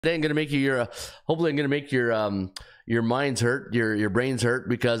Today I'm gonna make you hopefully I'm gonna make your minds hurt, your brains hurt,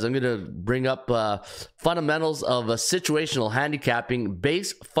 because I'm gonna bring up fundamentals of situational handicapping,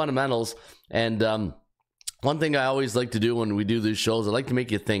 base fundamentals. And one thing I always like to do when we do these shows, I like to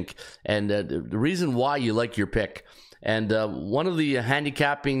make you think, and the reason why you like your pick. And one of the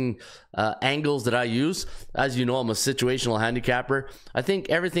handicapping angles that I use, as you know, I'm a situational handicapper. I think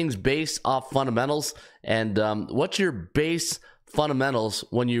everything's based off fundamentals. And what's your base fundamentals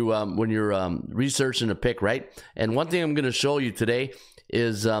when you're researching a pick, right? And one thing I'm going to show you today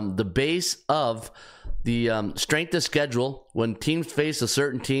is the base of the strength of schedule when teams face a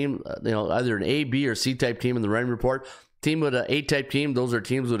certain team, either an A, B, or C type team in the running report. Team with an A type team, those are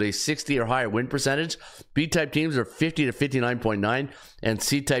teams with a 60 or higher win percentage. B type teams are 50 to 59.9, and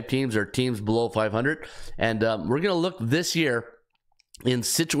C type teams are teams below 500. And we're going to look this year in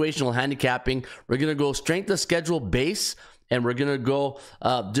situational handicapping. We're going to go strength of schedule base, and we're gonna go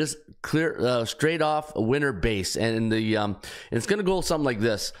just clear straight off a winner base, and it's gonna go something like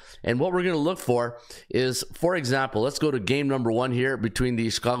this. And what we're gonna look for is, for example, let's go to game number 1 here between the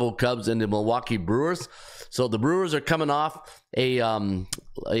Chicago Cubs and the Milwaukee Brewers. So the Brewers are coming off a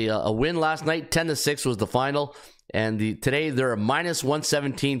win last night. 10-6 was the final, and today they're a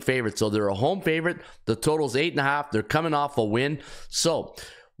 -117 favorite. So they're a home favorite. The total's 8.5. They're coming off a win. So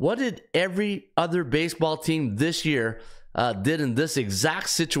what did every other baseball team this year did in this exact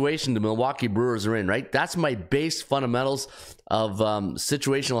situation the Milwaukee Brewers are in, right? That's my base fundamentals of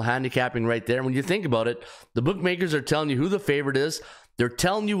situational handicapping right there. When you think about it, the bookmakers are telling you who the favorite is. They're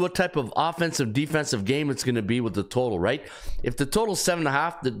telling you what type of offensive, defensive game it's going to be with the total, right? If the total's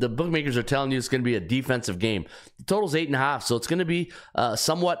 7.5, the bookmakers are telling you it's going to be a defensive game. The total's 8.5, so it's going to be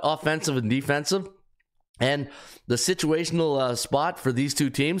somewhat offensive and defensive. And the situational spot for these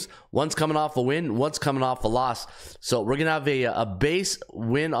two teams, one's coming off a win, one's coming off a loss. So we're going to have a base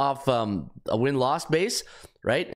win off a win-loss base, right?